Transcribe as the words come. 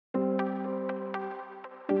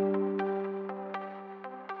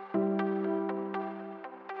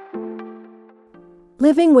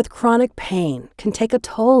Living with chronic pain can take a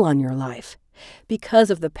toll on your life. Because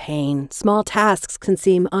of the pain, small tasks can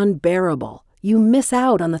seem unbearable. You miss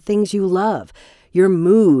out on the things you love. Your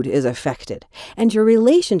mood is affected, and your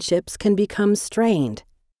relationships can become strained.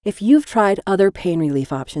 If you've tried other pain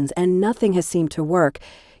relief options and nothing has seemed to work,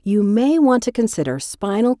 you may want to consider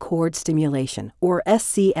spinal cord stimulation, or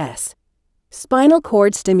SCS. Spinal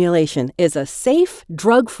cord stimulation is a safe,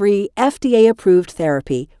 drug-free, FDA-approved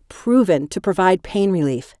therapy proven to provide pain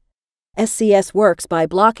relief. SCS works by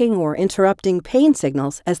blocking or interrupting pain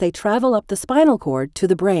signals as they travel up the spinal cord to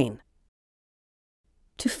the brain.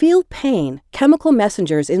 To feel pain, chemical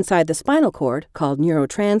messengers inside the spinal cord, called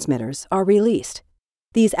neurotransmitters, are released.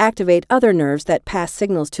 These activate other nerves that pass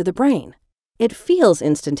signals to the brain. It feels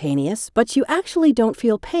instantaneous, but you actually don't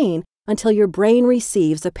feel pain until your brain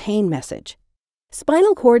receives a pain message.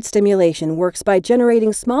 Spinal cord stimulation works by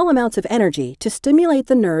generating small amounts of energy to stimulate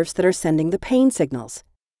the nerves that are sending the pain signals.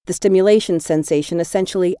 The stimulation sensation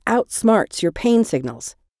essentially outsmarts your pain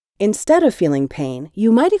signals. Instead of feeling pain,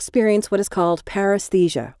 you might experience what is called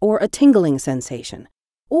paresthesia, or a tingling sensation.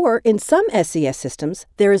 Or, in some SCS systems,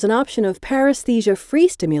 there is an option of paresthesia-free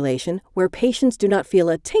stimulation where patients do not feel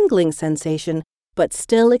a tingling sensation but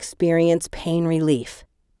still experience pain relief.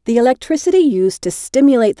 The electricity used to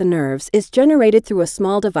stimulate the nerves is generated through a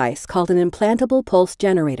small device called an implantable pulse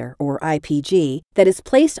generator, or IPG, that is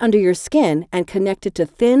placed under your skin and connected to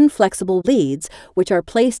thin, flexible leads, which are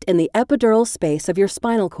placed in the epidural space of your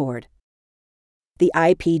spinal cord. The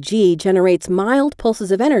IPG generates mild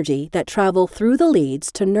pulses of energy that travel through the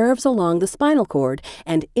leads to nerves along the spinal cord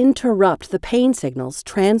and interrupt the pain signals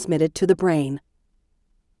transmitted to the brain.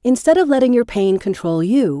 Instead of letting your pain control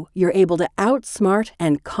you, you're able to outsmart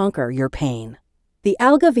and conquer your pain. The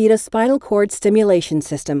Algovita spinal cord stimulation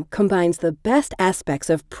system combines the best aspects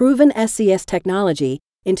of proven SCS technology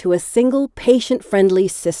into a single patient-friendly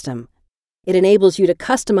system. It enables you to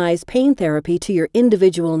customize pain therapy to your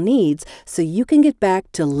individual needs so you can get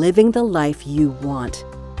back to living the life you want.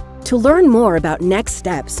 To learn more about next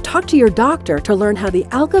steps, talk to your doctor to learn how the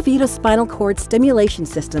Algovita spinal cord stimulation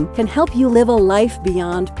system can help you live a life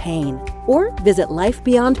beyond pain. Or visit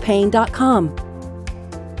lifebeyondpain.com.